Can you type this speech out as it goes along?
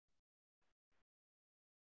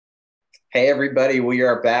Hey, everybody, we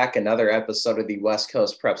are back. Another episode of the West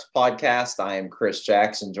Coast Preps podcast. I am Chris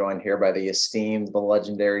Jackson, joined here by the esteemed, the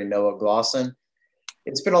legendary Noah Glosson.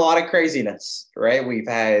 It's been a lot of craziness, right? We've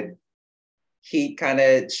had Heat kind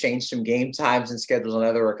of change some game times and schedules. I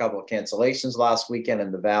know there were a couple of cancellations last weekend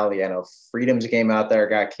in the Valley. I know Freedom's game out there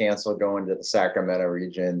got canceled going to the Sacramento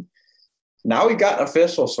region. Now we've got an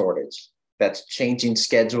official shortage that's changing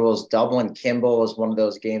schedules. Dublin Kimball is one of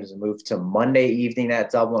those games that moved to Monday evening at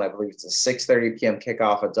Dublin. I believe it's a 6:30 p.m.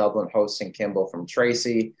 kickoff at Dublin, hosting Kimball from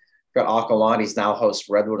Tracy. Got Aquilante's now host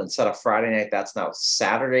Redwood instead of Friday night. That's now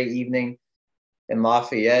Saturday evening in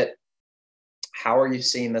Lafayette. How are you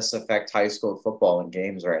seeing this affect high school football in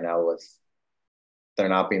games right now with there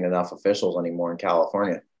not being enough officials anymore in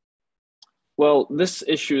California? Well, this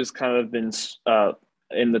issue has kind of been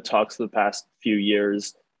in the talks of the past few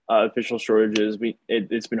years. Official shortages.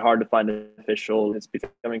 It's been hard to find an official. It's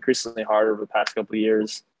become increasingly harder over the past couple of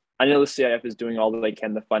years. I know the CIF is doing all that they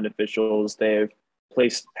can to find officials. They've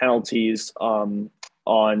placed penalties on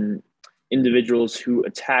individuals who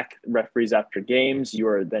attack referees after games. You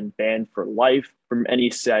are then banned for life from any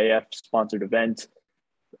CIF-sponsored event.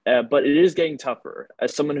 But it is getting tougher.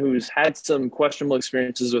 As someone who's had some questionable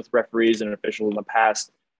experiences with referees and officials in the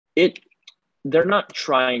past, they're not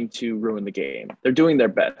trying to ruin the game. They're doing their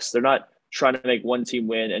best. They're not trying to make one team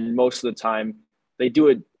win, and most of the time they do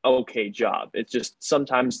an okay job. It's just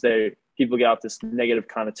sometimes people get off this negative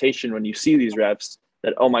connotation when you see these refs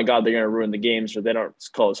that, oh my God, they're going to ruin the games, or they don't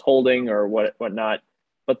call us holding or whatnot.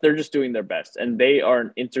 But they're just doing their best, and they are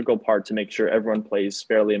an integral part to make sure everyone plays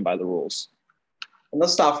fairly and by the rules. And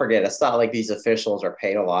let's not forget, it's not like these officials are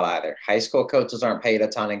paid a lot either. High school coaches aren't paid a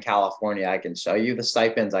ton in California. I can show you the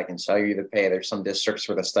stipends. I can show you the pay. There's some districts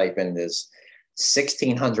where the stipend is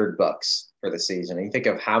 $1,600 for the season. And you think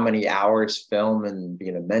of how many hours film and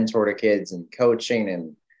being a mentor to kids and coaching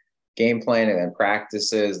and game planning and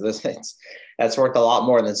practices. That's worth a lot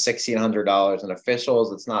more than $1,600. And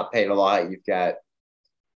officials, it's not paid a lot. You've got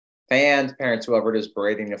fans, parents, whoever it is,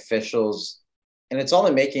 berating officials. And it's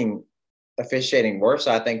only making officiating worse,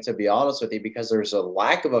 I think, to be honest with you, because there's a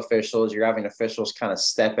lack of officials. You're having officials kind of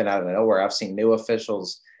stepping out of nowhere. I've seen new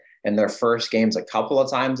officials in their first games a couple of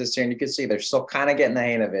times this year, and you can see they're still kind of getting the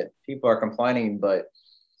hang of it. People are complaining, but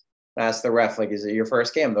ask the ref, like, is it your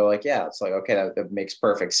first game? They're like, yeah. It's like, okay, that makes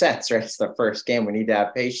perfect sense, right? It's the first game. We need to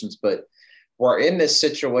have patience, but we're in this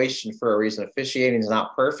situation for a reason. Officiating is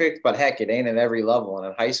not perfect, but heck, it ain't at every level. And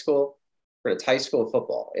in high school, for it's high school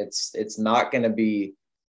football, it's not going to be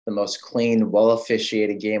the most clean,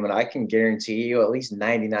 well-officiated game. And I can guarantee you at least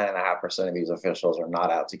 99.5% of these officials are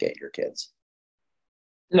not out to get your kids.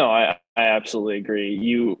 No, I absolutely agree.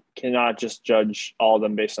 You cannot just judge all of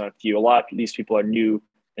them based on a few. A lot of these people are new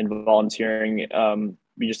and volunteering.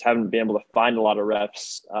 We just haven't been able to find a lot of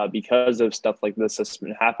refs because of stuff like this that's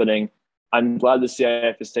been happening. I'm glad the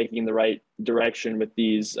CIF is taking the right direction with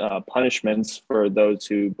these punishments for those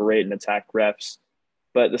who berate and attack refs.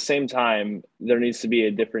 But at the same time, there needs to be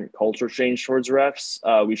a different culture change towards refs.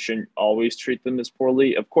 We shouldn't always treat them as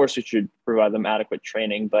poorly. Of course, we should provide them adequate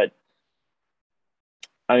training, but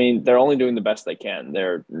I mean, they're only doing the best they can.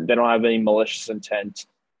 They don't have any malicious intent,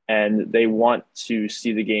 and they want to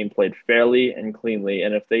see the game played fairly and cleanly.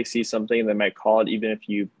 And if they see something, they might call it, even if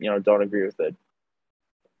you don't agree with it.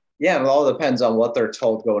 Yeah, and it all depends on what they're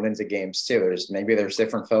told going into games too. There's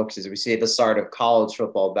different focuses. We see at the start of college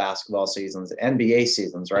football, basketball seasons, NBA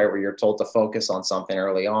seasons, right, where you're told to focus on something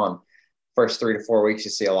early on. First 3 to 4 weeks,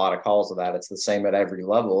 you see a lot of calls of that. It's the same at every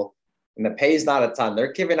level. And the pay is not a ton.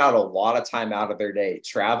 They're giving out a lot of time out of their day,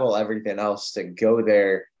 travel, everything else to go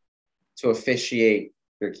there to officiate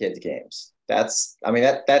your kids' games.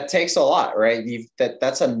 That takes a lot, right?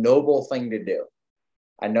 That's a noble thing to do.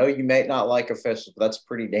 I know you may not like officials, but that's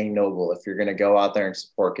pretty dang noble if you're going to go out there and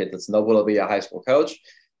support kids. It's noble to be a high school coach,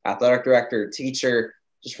 athletic director, teacher,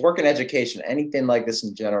 just work in education. Anything like this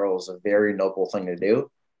in general is a very noble thing to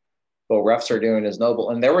do. What refs are doing is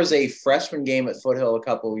noble. And there was a freshman game at Foothill a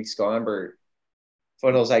couple of weeks ago. I remember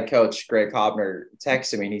Foothill's head coach, Greg Hobner,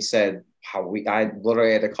 texted me and he said, I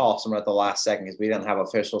literally had to call someone at the last second because we didn't have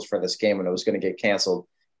officials for this game and it was going to get canceled.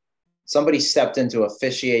 Somebody stepped in to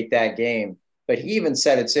officiate that game. But he even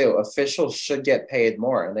said it too. Officials should get paid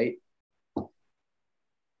more, and they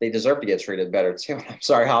deserve to get treated better too. I'm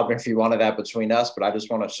sorry, Hobner, if you wanted that between us, but I just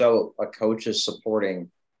want to show a coach is supporting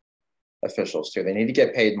officials too. They need to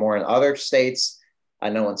get paid more. In other states, I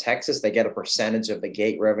know in Texas, they get a percentage of the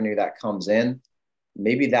gate revenue that comes in.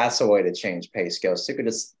 Maybe that's a way to change pay scales too.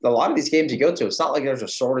 Because a lot of these games you go to, it's not like there's a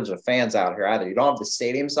shortage of fans out here either. You don't have the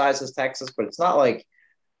stadium size as Texas, but it's not like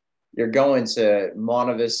you're going to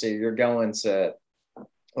Monte Vista, you're going to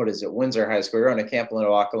what is it, Windsor High School. You're on a camp in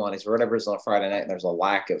Little for whatever reason on Friday night, and there's a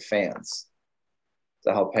lack of fans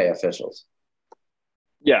to help pay officials.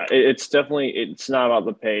 Yeah, it's definitely, it's not about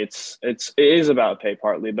the pay. It is about pay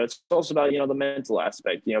partly, but it's also about, the mental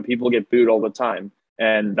aspect. People get booed all the time,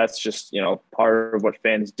 and that's just, part of what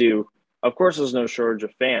fans do. Of course, there's no shortage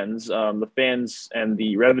of fans. The fans and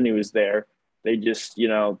the revenue is there. They just,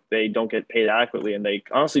 they don't get paid adequately, and they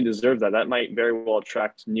honestly deserve that. That might very well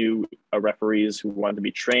attract new referees who want to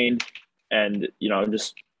be trained and,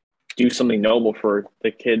 just do something noble for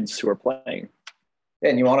the kids who are playing.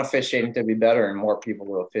 And you want officiating to be better and more people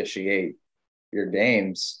to officiate your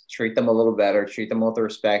games. Treat them a little better. Treat them with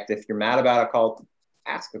respect. If you're mad about a call,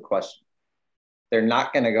 ask a question. They're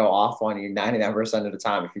not going to go off on you 99% of the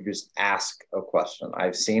time if you just ask a question.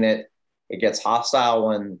 I've seen it. It gets hostile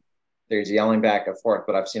when there's yelling back and forth,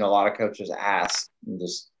 but I've seen a lot of coaches ask and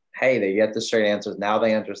just, hey, they get the straight answers. Now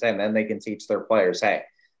they understand. Then they can teach their players, hey,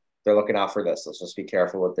 they're looking out for this. Let's just be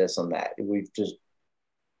careful with this and that.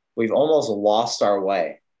 We've almost lost our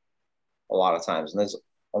way a lot of times. And there's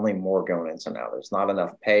only more going into now. There's not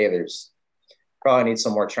enough pay. There's probably need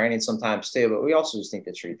some more training sometimes too, but we also just need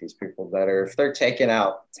to treat these people better. If they're taking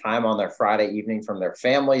out time on their Friday evening from their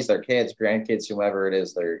families, their kids, grandkids, whomever it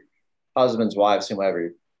is, their husbands, wives,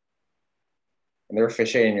 whomever, and they're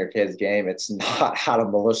officiating your kid's game, it's not out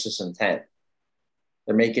of malicious intent.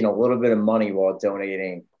 They're making a little bit of money while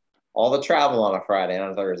donating all the travel on a Friday,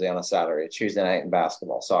 on a Thursday, on a Saturday, Tuesday night in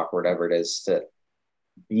basketball, soccer, whatever it is, to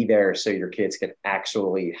be there so your kids can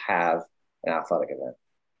actually have an athletic event.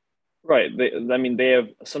 Right.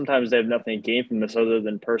 Sometimes they have nothing to gain from this other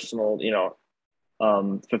than personal,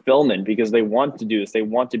 fulfillment, because they want to do this. They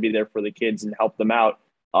want to be there for the kids and help them out.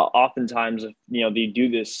 Oftentimes, they do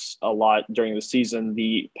this a lot during the season.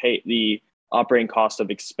 The operating cost of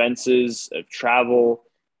expenses, of travel,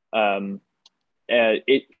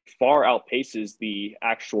 it far outpaces the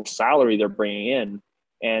actual salary they're bringing in,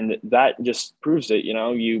 and that just proves it.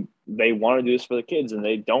 They want to do this for the kids, and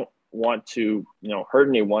they don't want to hurt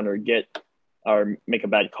anyone or make a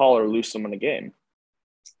bad call or lose someone a game.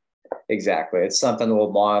 Exactly. It's something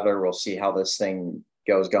we'll monitor. We'll see how this thing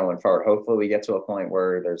goes going forward. Hopefully we get to a point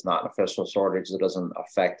where there's not an official shortage that doesn't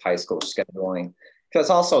affect high school scheduling, because it's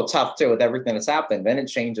also tough too with everything that's happened. Then it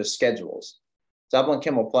changes schedules. Dublin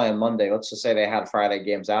Kim will play on Monday. Let's just say they had Friday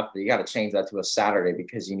games after. You got to change that to a Saturday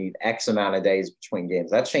because you need X amount of days between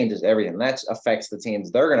games. That changes everything. That affects the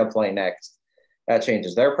teams they're going to play next. That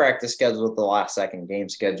changes their practice schedule at the last second, game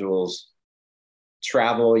schedules,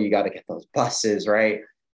 travel. You got to get those buses, right?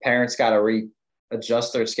 Parents got to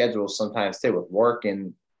readjust their schedules sometimes too, with work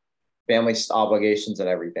and family obligations and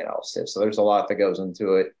everything else too. So there's a lot that goes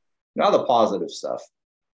into it. Now the positive stuff.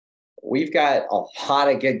 We've got a lot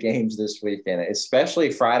of good games this weekend,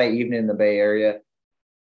 especially Friday evening in the Bay Area.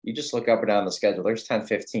 You just look up and down the schedule. There's 10,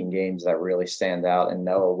 15 games that really stand out. And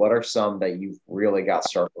Noah, what are some that you've really got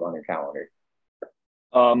circled on your calendar?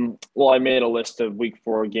 Well, I made a list of week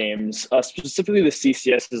 4 games. Specifically, the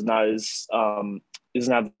CCS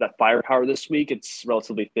doesn't have that firepower this week. It's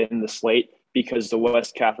relatively thin, the slate, because the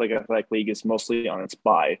West Catholic Athletic League is mostly on its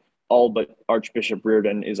bye. All but Archbishop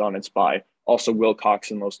Reardon is on its bye. Also, Wilcox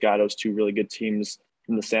and Los Gatos, 2 really good teams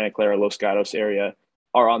from the Santa Clara, Los Gatos area,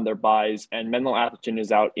 are on their byes. And Menlo Atherton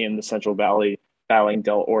is out in the Central Valley battling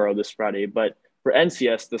Del Oro this Friday. But for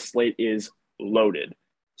NCS, the slate is loaded.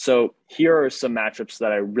 So here are some matchups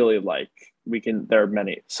that I really like. There are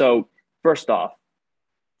many. So first off,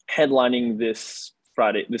 headlining this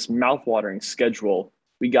Friday, this mouthwatering schedule,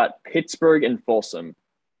 we got Pittsburgh and Folsom.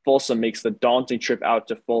 Folsom makes the daunting trip out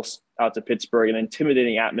to Pittsburgh, an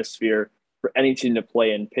intimidating atmosphere for any team to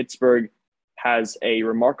play in. Pittsburgh has a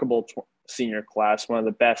remarkable senior class, one of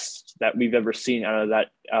the best that we've ever seen out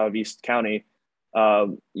of East County.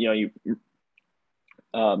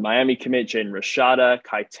 Miami commit Jaden Rashada,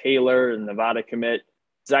 Kai Taylor, Nevada commit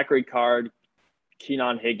Zachary Card,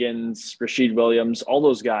 Keenan Higgins, Rashid Williams, all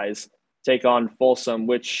those guys take on Folsom,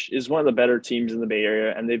 which is one of the better teams in the Bay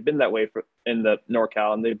Area, and they've been that way in the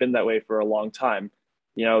NorCal, and they've been that way for a long time.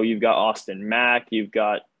 You've got Austin Mack, you've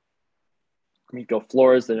got Nico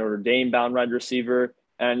Flores, the Notre Dame bound wide receiver,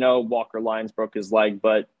 and I know Walker Lyons broke his leg,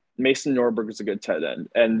 but Mason Norberg is a good tight end,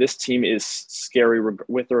 and this team is scary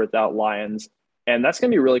with or without Lyons, and that's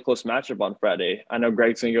going to be a really close matchup on Friday. I know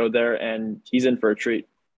Greg's going to go there, and he's in for a treat.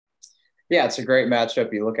 Yeah, it's a great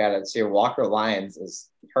matchup. You look at it, see Walker Lyons is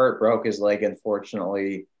hurt, broke his leg,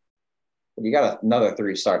 unfortunately. You got another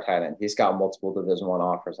 3-star tight end. He's got multiple Division I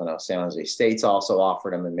offers. I know San Jose State's also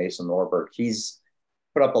offered him, and Mason Norberg. He's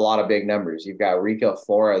put up a lot of big numbers. You've got Rico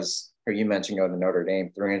Flores, who you mentioned going to Notre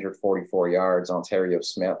Dame, 344 yards. Ontario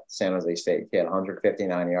Smith, San Jose State, he had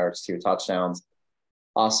 159 yards, 2 touchdowns.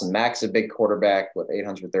 Austin Mack's a big quarterback with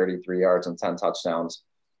 833 yards and 10 touchdowns.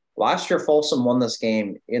 Last year, Folsom won this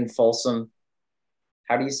game in Folsom.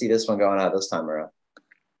 How do you see this one going out this time around?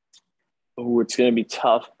 Oh, it's going to be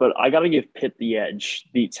tough, but I got to give Pitt the edge.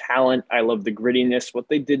 The talent, I love the grittiness. What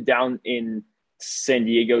they did down in San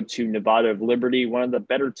Diego to Nevada of Liberty, one of the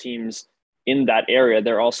better teams in that area.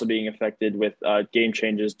 They're also being affected with game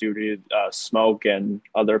changes due to smoke and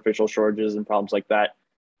other official shortages and problems like that.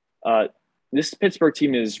 This Pittsburgh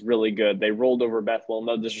team is really good. They rolled over Bethel.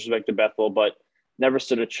 No disrespect to Bethel, but never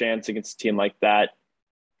stood a chance against a team like that.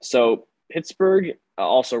 So Pittsburgh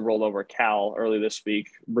also rolled over Cal early this week.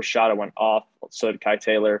 Rashada went off, so did Kai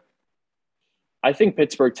Taylor. I think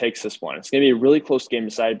Pittsburgh takes this one. It's going to be a really close game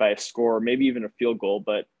decided by a score, maybe even a field goal,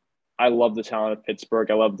 but I love the talent of Pittsburgh.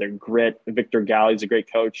 I love their grit. Victor Galley's a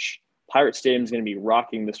great coach. Pirate Stadium is going to be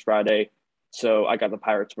rocking this Friday, so I got the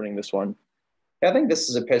Pirates winning this one. I think this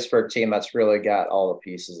is a Pittsburgh team that's really got all the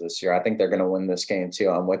pieces this year. I think they're going to win this game too.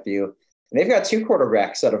 I'm with you. And they've got 2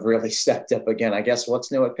 quarterbacks that have really stepped up again. I guess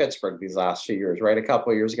what's new at Pittsburgh these last few years, right? A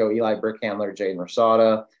couple of years ago, Eli Brickhamler, Jaden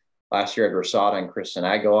Rashada. Last year, had Rashada and Christian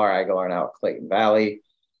Aguilar. Aguilar now at Clayton Valley.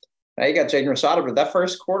 Now you got Jaden Rashada, but that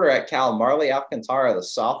first quarter at Cal, Marley Alcantara, the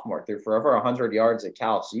sophomore, threw for over 100 yards at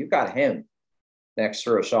Cal. So you've got him next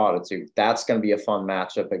to Rashada too. That's going to be a fun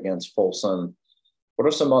matchup against Folsom. What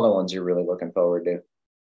are some other ones you're really looking forward to?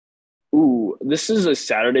 Ooh, this is a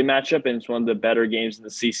Saturday matchup, and it's one of the better games in the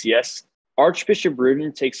CCS. Archbishop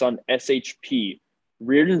Reardon takes on SHP.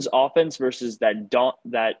 Reardon's offense versus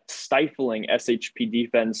that stifling SHP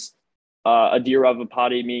defense. Adir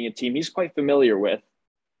Ravapati being a team he's quite familiar with.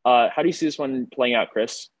 How do you see this one playing out,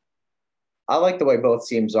 Chris? I like the way both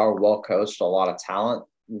teams are well coached, a lot of talent.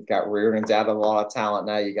 You've got Reardon's added a lot of talent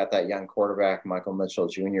now. You got that young quarterback, Michael Mitchell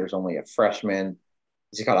Jr. is only a freshman.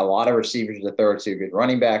 He's got a lot of receivers to throw to, good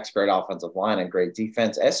running backs, great offensive line, and great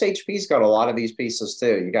defense. SHP's got a lot of these pieces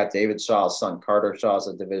too. You got David Shaw's son, Carter Shaw's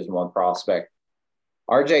a Division I prospect.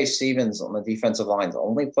 RJ Stevens on the defensive lines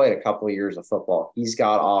only played a couple of years of football. He's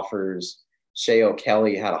got offers. Shea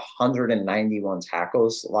O'Kelly had 191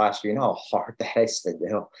 tackles last year. You know how hard that is to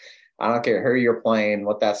do. I don't care who you're playing,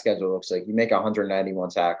 what that schedule looks like. You make 191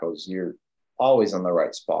 tackles, you're always in the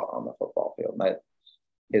right spot on the football field.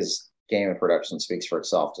 His game of production speaks for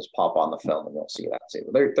itself. Just pop on the film and you'll see that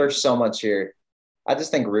too. There's so much here. I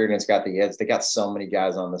just think Reardon's got the edge. They got so many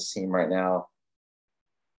guys on this team right now.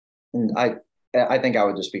 And I think I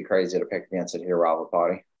would just be crazy to pick against it here,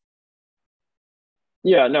 Ravapati.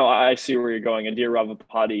 Yeah, no, I see where you're going. Adir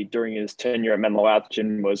Ravapati during his tenure at Menlo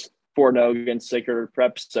Atherton was 4-0 against Sacred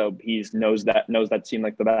Prep, so he knows that team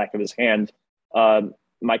like the back of his hand.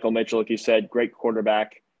 Michael Mitchell, like you said, great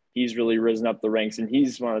quarterback. He's really risen up the ranks, and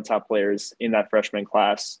he's one of the top players in that freshman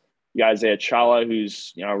class. You got Isaiah Chala,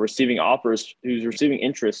 who's receiving offers, who's receiving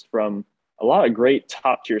interest from a lot of great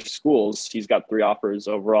top-tier schools. He's got 3 offers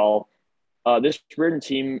overall. This Reardon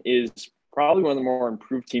team is probably one of the more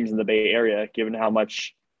improved teams in the Bay Area, given how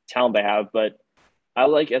much talent they have. But I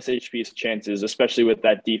like SHP's chances, especially with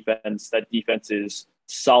that defense. That defense is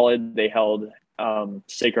solid. They held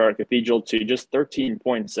Sacred Heart Cathedral to just 13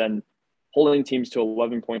 points and holding teams to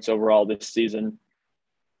 11 points overall this season.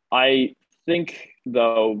 I think,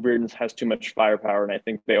 though, Reardon has too much firepower, and I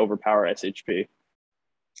think they overpower SHP.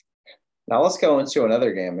 Now let's go into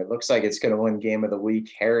another game. It looks like it's going to win game of the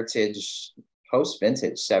week. Heritage host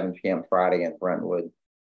Vintage, 7 p.m. Friday in Brentwood.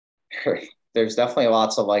 There's definitely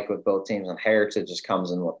lots of like with both teams, and Heritage just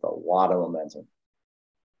comes in with a lot of momentum.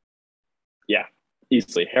 Yeah,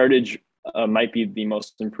 easily. Heritage might be the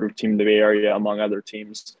most improved team in the Bay Area among other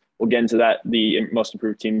teams. We'll get into that, the most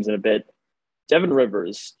improved teams in a bit. Devin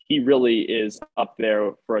Rivers, he really is up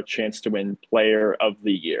there for a chance to win Player of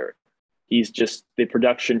the Year. He's just, the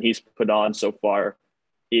production he's put on so far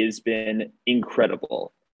has been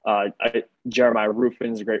incredible. Jeremiah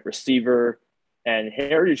Ruffin's a great receiver, and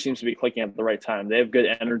Heritage seems to be clicking at the right time. They have good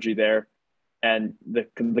energy there, and the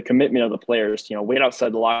commitment of the players, wait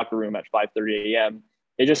outside the locker room at 5:30 a.m.,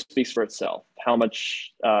 it just speaks for itself, how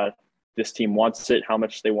much this team wants it, how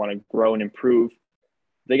much they want to grow and improve.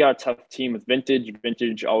 They got a tough team with Vintage.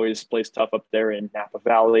 Vintage always plays tough up there in Napa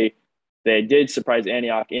Valley. They did surprise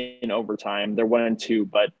Antioch in overtime. They're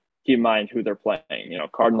 1-2, but keep in mind who they're playing.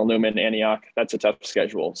 Cardinal Newman, Antioch, that's a tough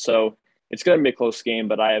schedule. So it's going to be a close game,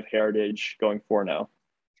 but I have Heritage going 4-0.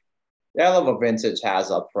 Yeah, I love what Vintage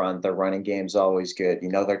has up front. Their running game's always good. They're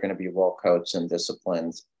going to be well coached and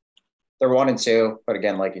disciplined. They're 1-2, but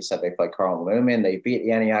again, like you said, they play Cardinal Newman. They beat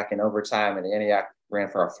Antioch in overtime, and Antioch ran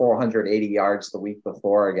for 480 yards the week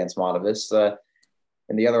before against Monte Vista.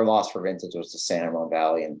 And the other loss for Vintage was to San Ramon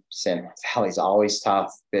Valley. And San Ramon Valley's always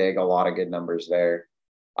tough, big, a lot of good numbers there.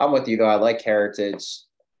 I'm with you, though. I like Heritage.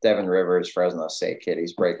 Devin Rivers, Fresno State kid,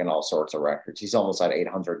 he's breaking all sorts of records. He's almost at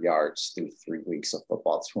 800 yards through 3 weeks of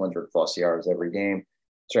football, 200 plus yards every game.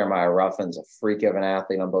 Jeremiah Ruffin's a freak of an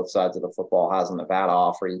athlete on both sides of the football, has a Nevada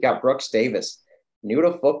offer. You got Brooks Davis, new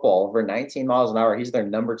to football, over 19 miles an hour. He's their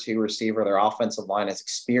number 2 receiver. Their offensive line is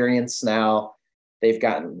experienced now. They've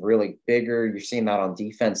gotten really bigger. You're seeing that on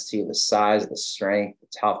defense too. The size, the strength, the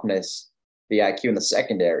toughness, the IQ in the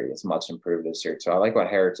secondary is much improved this year. So I like what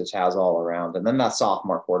Heritage has all around. And then that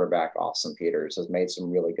sophomore quarterback, Austin Peters, has made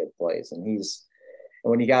some really good plays. And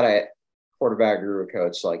when you got a quarterback guru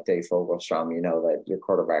coach like Dave Fogelstrom, you know that your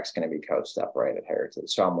quarterback's going to be coached up right at Heritage.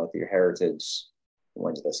 So I'm with you. Heritage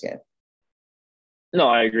wins this game. No,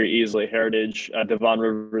 I agree easily. Heritage, Devon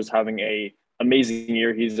Rivers having a amazing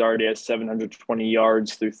year. He's already at 720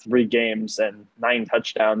 yards through 3 games and 9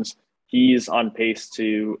 touchdowns. He's on pace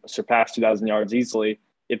to surpass 2,000 yards easily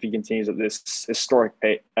if he continues at this historic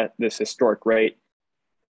rate.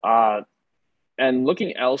 And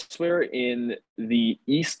looking elsewhere in the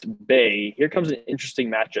East Bay, here comes an interesting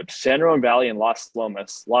matchup: San Ramon Valley and Las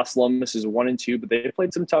Lomas. Las Lomas is 1-2, but they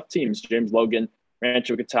played some tough teams: James Logan,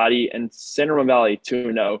 Rancho Cotati, and San Ramon Valley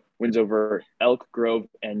 2-0 wins over Elk Grove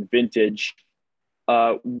and Vintage.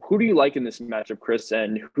 Who do you like in this matchup, Chris?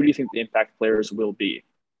 And who do you think the impact players will be?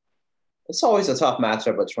 It's always a tough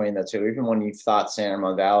matchup between the two, even when you thought San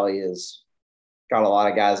Ramon Valley has got a lot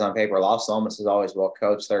of guys on paper. Las Lomas is always well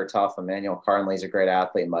coached. They're tough. Emmanuel Carnley's a great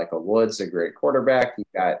athlete. Michael Woods, a great quarterback. You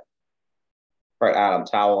got Adam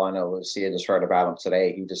Towell. I know Lucia just heard about him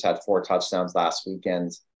today. He just had 4 touchdowns last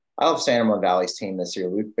weekend. I love San Ramon Valley's team this year.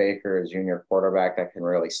 Luke Baker, a junior quarterback that can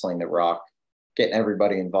really sling the rock, getting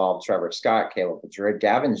everybody involved. Trevor Scott, Caleb Madrid,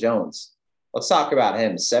 Gavin Jones. Let's talk about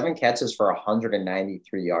him. 7 catches for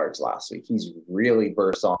 193 yards last week. He's really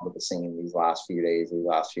burst onto the scene these last few days, these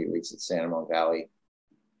last few weeks at San Ramon Valley.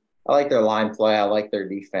 I like their line play. I like their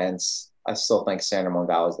defense. I still think San Ramon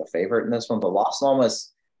Valley is the favorite in this one, but Las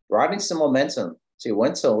Lomas riding some momentum. So he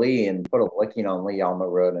went to Lee and put a licking on Lee on the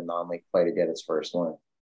road in non-league play to get his first win.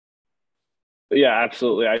 Yeah,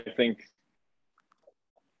 absolutely. I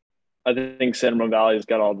think San Ramon Valley's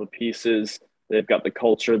got all the pieces. They've got the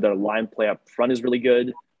culture. Their line play up front is really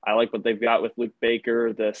good. I like what they've got with Luke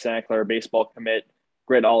Baker, the Santa Clara baseball commit,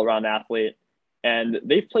 great all-around athlete. And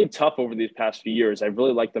they've played tough over these past few years. I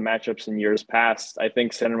really like the matchups in years past. I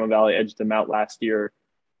think San Ramon Valley edged them out last year,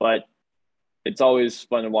 but it's always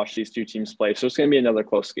fun to watch these two teams play. So it's going to be another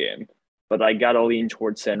close game, but I got to lean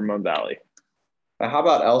towards San Ramon Valley. Now, how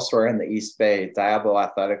about elsewhere in the East Bay? Diablo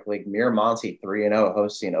Athletic League, Miramonte 3-0,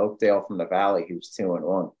 hosting Oakdale from the Valley, who's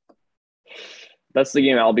 2-1. That's the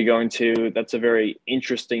game I'll be going to. That's a very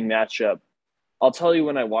interesting matchup. I'll tell you,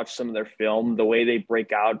 when I watch some of their film, the way they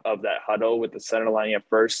break out of that huddle with the center lining up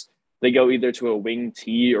first, they go either to a wing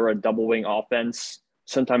T or a double wing offense,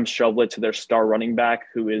 sometimes shovel it to their star running back,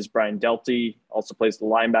 who is Brian Delty, also plays the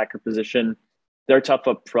linebacker position. They're tough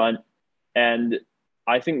up front, and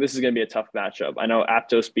I think this is going to be a tough matchup. I know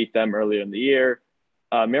Aptos beat them earlier in the year.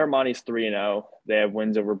 Miramonte's 3-0. They have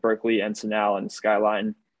wins over Berkeley, Ensenal, and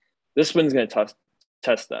Skyline. This win's going to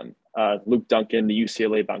test them. Luke Duncan, the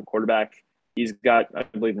UCLA-bound quarterback, he's got, I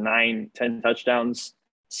believe, 9-10 touchdowns,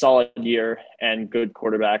 solid year, and good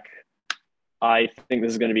quarterback. I think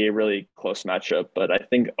this is going to be a really close matchup, but I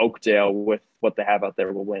think Oakdale, with what they have out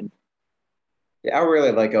there, will win. Yeah, I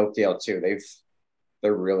really like Oakdale too.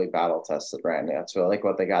 They're really battle tested right now. So I like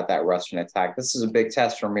what they got, that rushing attack. This is a big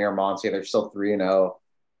test for Miramonte. They're still 3-0.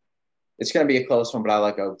 It's going to be a close one, but I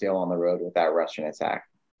like Oakdale on the road with that rushing attack,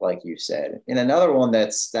 like you said. And another one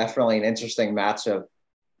that's definitely an interesting matchup,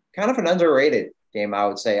 kind of an underrated game, I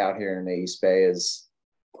would say, out here in the East Bay, is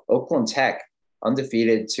Oakland Tech,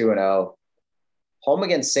 undefeated 2-0. Home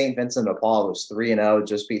against St. Vincent de Paul, who's 3-0,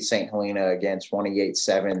 just beat St. Helena again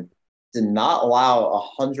 28-7. Did not allow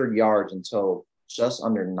 100 yards until just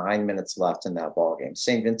under 9 minutes left in that ball game.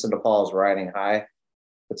 St. Vincent de Paul is riding high,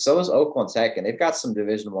 but so is Oakland Tech, and they've got some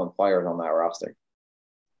Division I players on that roster.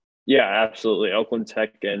 Yeah, absolutely. Oakland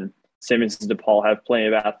Tech and St. Vincent de Paul have plenty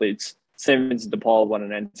of athletes. St. Vincent de Paul won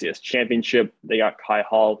an NCS championship. They got Kai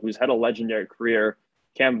Hall, who's had a legendary career.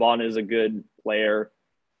 Cam Vaughn is a good player.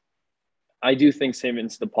 I do think St.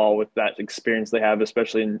 Vincent de Paul, with that experience they have,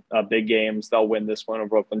 especially in big games, they'll win this one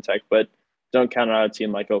over Oakland Tech. But don't count out a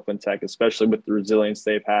team like Oakland Tech, especially with the resilience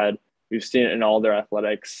they've had. We've seen it in all their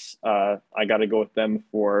athletics. I got to go with them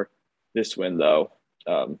for this win, though.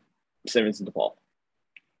 St. Vincent de Paul.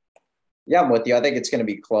 Yeah, I'm with you. I think it's going to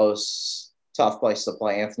be close. tough place to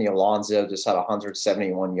play. Anthony Alonso just had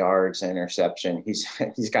 171 yards and interception. He's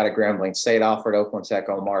got a Grambling State offer at Oakland Tech.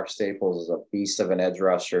 Omar Staples is a beast of an edge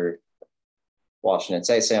rusher. Washington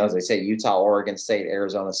State, San Jose State, Utah, Oregon State,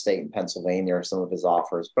 Arizona State, and Pennsylvania are some of his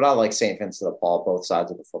offers. But I like St. Vincent de Paul, both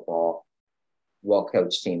sides of the football.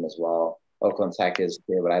 Well-coached team as well. Oakland Tech is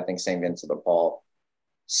good, but I think St. Vincent de Paul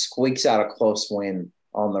squeaks out a close win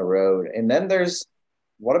on the road. And then there's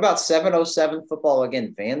what about 707 football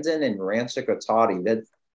again? Vanden and Rancho Cotati.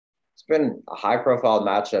 It's been a high-profile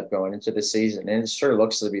matchup going into the season, and it sure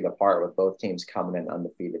looks to be the part with both teams coming in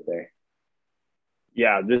undefeated there.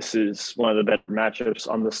 Yeah, this is one of the better matchups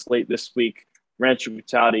on the slate this week. Rancho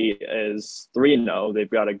Cotati is 3-0. They've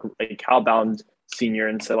got a Cal-bound senior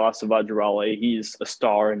in Silas Vadrale. He's a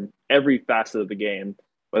star in every facet of the game,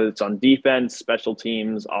 whether it's on defense, special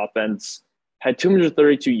teams, offense. Had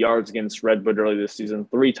 232 yards against Redwood early this season,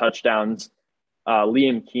 3 touchdowns.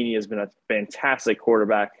 Liam Keeney has been a fantastic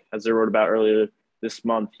quarterback, as I wrote about earlier this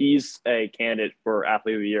month. He's a candidate for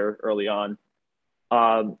Athlete of the Year early on.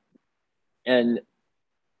 And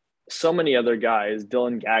so many other guys.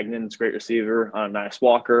 Dylan Gagnon's a great receiver. Nice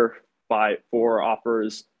Walker, 4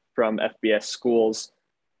 offers from FBS schools.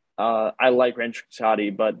 I like Rancho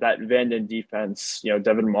Cotati, but that Vanden defense,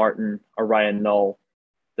 Devin Martin, Orion Null,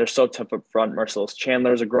 they're so tough up front. Marcellus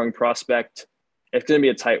Chandler is a growing prospect. It's going to be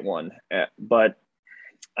a tight one, but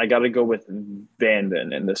I got to go with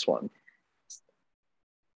Vanden in this one.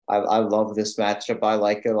 I love this matchup. I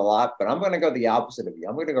like it a lot, but I'm going to go the opposite of you.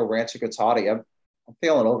 I'm going to go Rancho Cotati. I'm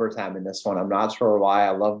feeling overtime in this one. I'm not sure why.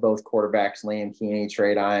 I love both quarterbacks, Liam Keeney,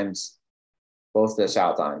 Trey Dimes, both dish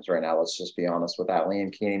out times right now. Let's just be honest with that.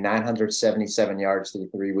 Liam Keeney, 977 yards through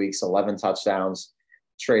 3 weeks, 11 touchdowns.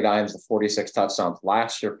 Trey Dimes, the 46 touchdowns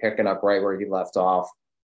last year, picking up right where he left off.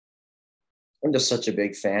 I'm just such a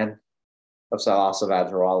big fan of Silas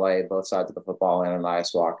Vadrale, both sides of the football, and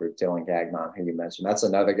Ananias Walker, Dylan Gagnon, who you mentioned. That's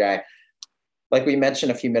another guy. Like we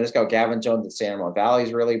mentioned a few minutes ago, Gavin Jones at San Ramon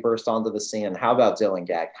Valley's really burst onto the scene. How about Dylan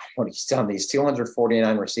Gagnon? What he's done, these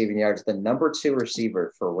 249 receiving yards, the number 2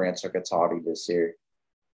 receiver for Rancho Cotati this year.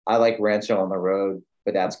 I like Rancho on the road,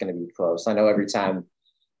 but that's going to be close. I know every time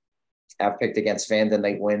I've picked against Vanden,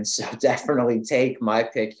 they win, so definitely take my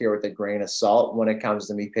pick here with a grain of salt when it comes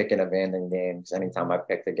to me picking a Vanden game, because anytime I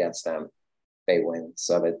picked against them, they win.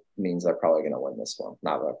 So that means they're probably going to win this one.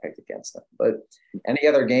 Not that I picked against them. But any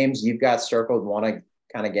other games you've got circled, want to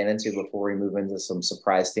kind of get into before we move into some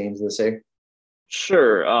surprise teams this year?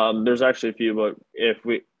 Sure. There's actually a few, but if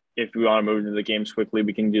we want to move into the games quickly,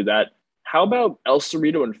 we can do that. How about El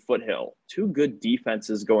Cerrito and Foothill? 2 good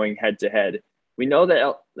defenses going head to head. We know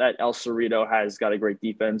that El Cerrito has got a great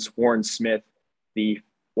defense. Warren Smith, the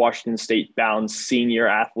Washington State bound senior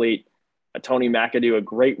athlete. Tony McAdoo, a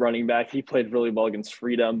great running back. He played really well against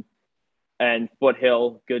Freedom. And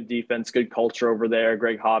Foothill, good defense, good culture over there.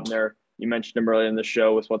 Greg Hobner, you mentioned him earlier in the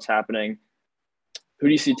show with what's happening. Who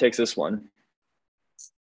do you see takes this one?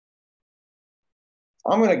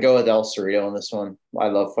 I'm going to go with El Cerrito on this one. I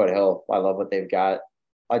love Foothill. I love what they've got.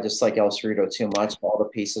 I just like El Cerrito too much. All the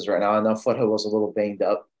pieces right now. I know Foothill was a little banged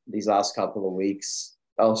up these last couple of weeks.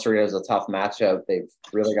 El Cerrito is a tough matchup. They've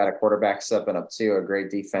really got a quarterback stepping up too, a great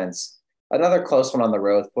defense. Another close one on the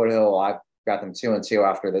road. Foothill, I've got them 2-2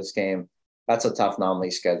 after this game. That's a tough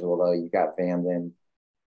non-league schedule, though. You got Vanden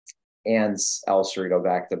and El Cerrito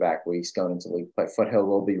back-to-back weeks going into league play. Foothill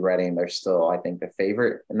will be ready, and they're still, I think, the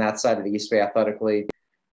favorite in that side of the East Bay Athletic League.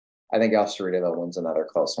 I think El Cerrito, though, wins another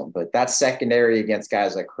close one. But that secondary against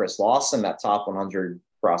guys like Chris Lawson, that top 100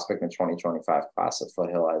 prospect in the 2025 class of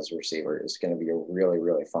Foothill as a receiver, is going to be a really,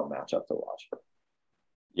 really fun matchup to watch.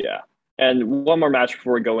 Yeah. And one more match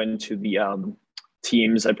before we go into the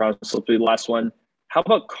teams. I promise this will be the last one. How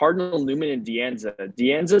about Cardinal Newman and De Anza? De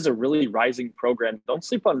Anza is a really rising program. Don't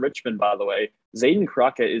sleep on Richmond, by the way. Zayden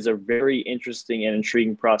Crockett is a very interesting and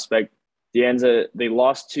intriguing prospect. De Anza, they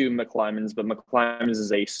lost to McClymonds, but McClymonds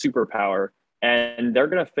is a superpower. And they're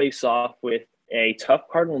going to face off with a tough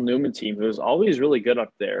Cardinal Newman team who is always really good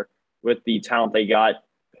up there with the talent they got.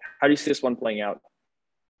 How do you see this one playing out?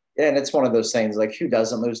 Yeah, and it's one of those things, like, who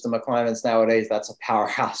doesn't lose to McClymonds nowadays? That's a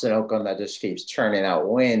powerhouse in Oakland that just keeps churning out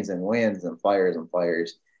wins and wins and players and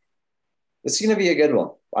players. This is going to be a good one.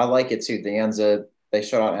 I like it too. De Anza, they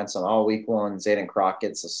shut out Ensign all week one. Zayden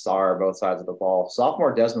Crockett's a star, both sides of the ball.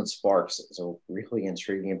 Sophomore Desmond Sparks is a really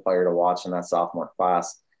intriguing player to watch in that sophomore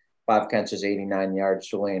class. 5 catches, 89 yards.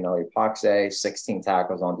 Julian Oipaxe, 16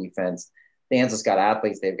 tackles on defense. De Anza's got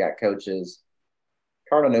athletes. They've got coaches.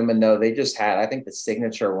 Cardinal Newman, though, they just had, I think, the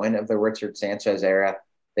signature win of the Richard Sanchez era.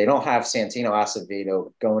 They don't have Santino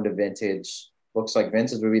Acevedo going to vintage. looks like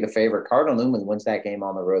Vince's would be the favorite. Cardinal Newman wins that game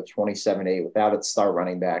on the road 27-8 without its star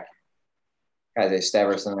running back. Isaiah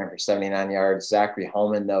Steverson there for 79 yards. Zachary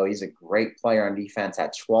Holman, though, he's a great player on defense,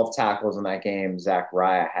 had 12 tackles in that game. Zach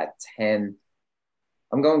Raya had 10.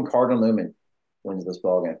 I'm going Cardinal Newman wins this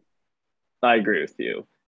ball game. I agree with you.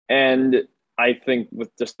 And I think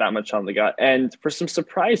with just that much on the gut. And for some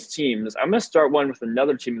surprise teams, I'm going to start one with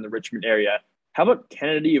another team in the Richmond area. How about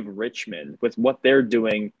Kennedy of Richmond with what they're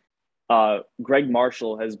doing? Greg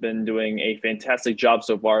Marshall has been doing a fantastic job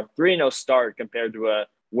so far. 3-0 start compared to a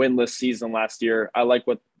winless season last year. I like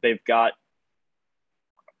what they've got.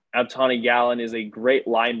 Abtani Gallen is a great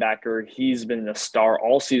linebacker. He's been a star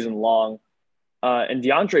all season long. And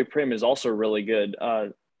DeAndre Prim is also really good.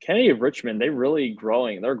 Kennedy of Richmond, they're really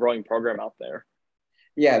growing. They're a growing program out there.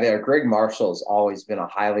 Yeah, there. Greg Marshall's always been a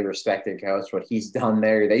highly respected coach. What he's done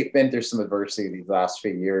there, they've been through some adversity these last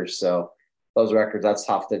few years. So those records, that's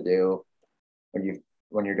tough to do when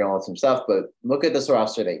you're dealing with some stuff. But look at this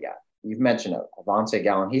roster they got. You've mentioned it, Avante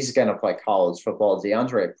Gallen. He's going to play college football.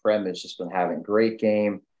 DeAndre Prim has just been having great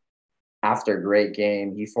game after great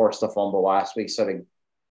game. He forced a fumble last week. So did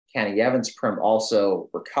Kenny Evans. Prim also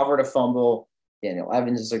recovered a fumble. Daniel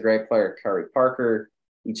Evans is a great player. Curry Parker.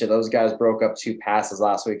 Each of those guys broke up 2 passes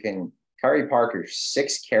last week. And Curry Parker,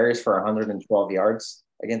 6 carries for 112 yards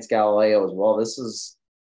against Galileo as well. This is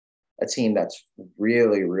a team that's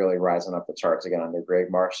really, really rising up the charts again under Greg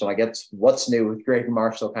Marshall. I guess what's new with Greg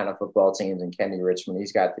Marshall kind of football teams and Kenny Richmond.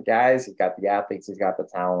 He's got the guys, he's got the athletes, he's got the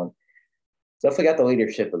talent. Definitely got the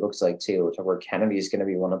leadership, it looks like, too, where Kennedy is going to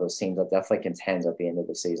be one of those teams that definitely contends at the end of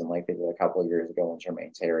the season like they did a couple of years ago when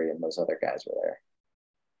Jermaine Terry and those other guys were there.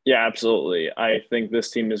 Yeah, absolutely. I think this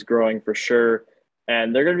team is growing for sure,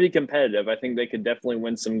 and they're going to be competitive. I think they could definitely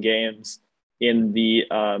win some games in the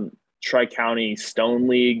Tri-County Stone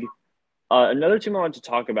League. Another team I want to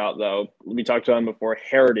talk about, though, we talked about them before,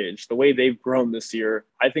 Heritage. The way they've grown this year,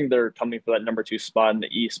 I think they're coming for that number 2 spot in the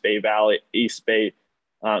in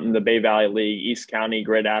the Bay Valley League. East County,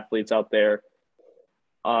 great athletes out there.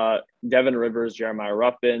 Devin Rivers, Jeremiah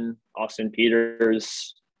Ruppin, Austin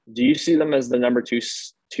Peters. Do you see them as the number two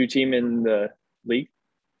team in the league?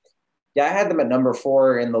 Yeah, I had them at number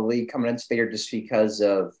 4 in the league coming into the year just because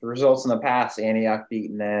of the results in the past. Antioch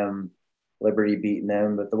beating them, Liberty beating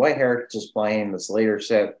them. But the way Heritage is playing, this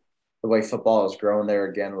leadership, the way football has grown there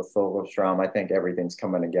again with Fogelstrom, I think everything's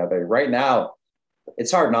coming together. Right now,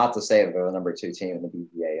 it's hard not to say that they're the number 2 team in the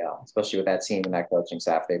BVAL, especially with that team and that coaching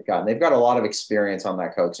staff they've got. And they've got a lot of experience on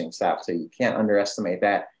that coaching staff, so you can't underestimate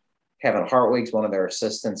that. Kevin Hartwig's one of their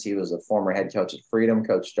assistants. He was a former head coach at Freedom,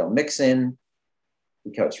 Coach Joe Mixon.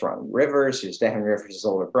 He coached Ron Rivers, who's Devin Rivers'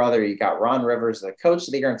 older brother. You got Ron Rivers, the coach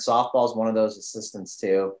of the year in softball, is one of those assistants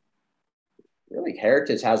too. Really,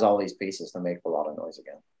 Heritage has all these pieces to make a lot of noise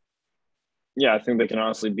again. Yeah, I think they can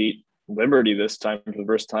honestly beat Liberty this time for the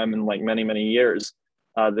first time in like many, many years.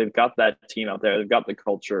 They've got that team out there. They've got the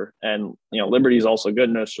culture. And, Liberty is also good,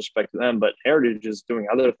 no disrespect to them, but Heritage is doing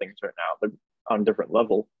other things right now. They're on a different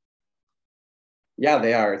level. Yeah,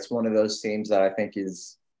 they are. It's one of those teams that I think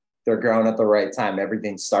they're growing at the right time.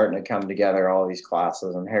 Everything's starting to come together, all these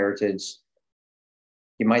classes. And Heritage,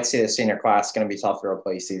 you might see the senior class going to be tough to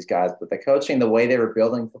replace these guys, but the coaching, the way they were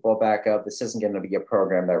building football back up, this isn't going to be a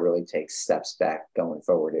program that really takes steps back going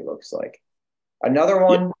forward, it looks like. Another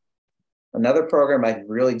one, Another program I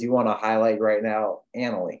really do want to highlight right now,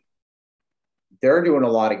 Annalee. They're doing a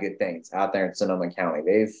lot of good things out there in Sonoma County.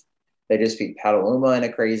 They just beat Petaluma in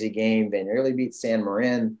a crazy game. They nearly beat San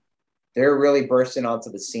Marin. They're really bursting onto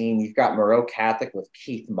the scene. You've got Moreau Catholic with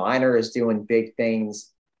Keith Minor is doing big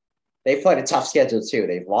things. They've played a tough schedule too.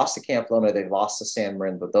 They've lost to Camp Loma. They've lost to San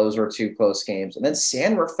Marin, but those were 2 close games. And then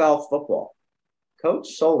San Rafael football.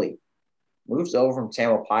 Coach Soli moves over from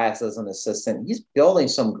Tamalpais as an assistant. He's building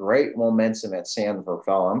some great momentum at San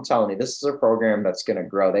Rafael. I'm telling you, this is a program that's going to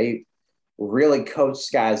grow. They really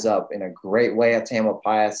coach guys up in a great way at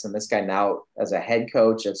Tamalpais, and this guy now as a head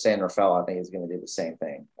coach at San Rafael, I think is going to do the same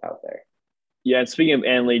thing out there. Yeah, and speaking of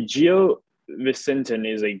Annalee, Gio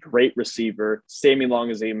Vicentin is a great receiver. Sammy Long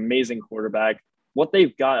is an amazing quarterback. What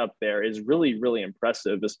they've got up there is really, really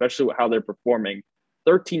impressive, especially with how they're performing.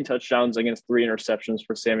 13 touchdowns against 3 interceptions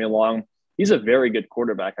for Sammy Long. He's a very good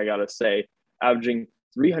quarterback, I got to say, averaging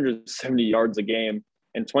 370 yards a game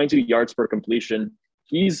and 22 yards per completion.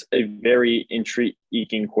 He's a very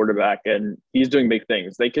intriguing quarterback, and he's doing big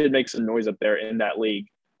things. They could make some noise up there in that league.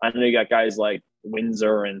 I know you got guys like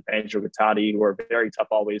Windsor and Pancho Gattati who are very tough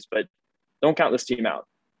always, but don't count this team out.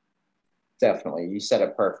 Definitely. You said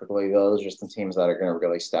it perfectly. Those are some teams that are going to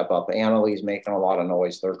really step up. Annalee's making a lot of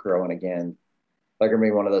noise. They're growing again. They're going to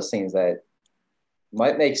be one of those teams that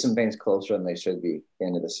Might make some things closer than they should be at the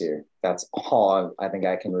end of this year. That's all I think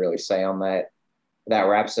I can really say on that. That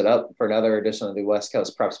wraps it up for another edition of the West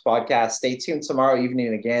Coast Preps podcast. Stay tuned tomorrow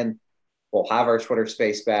evening again. We'll have our Twitter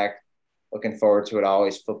space back. Looking forward to it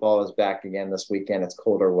always. Football is back again this weekend. It's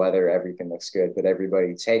colder weather. Everything looks good. But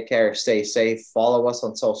everybody take care. Stay safe. Follow us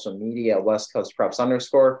on social media, West Coast Preps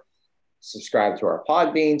 _. Subscribe to our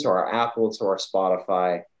Podbean, to our Apple, to our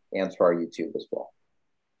Spotify, and to our YouTube as well.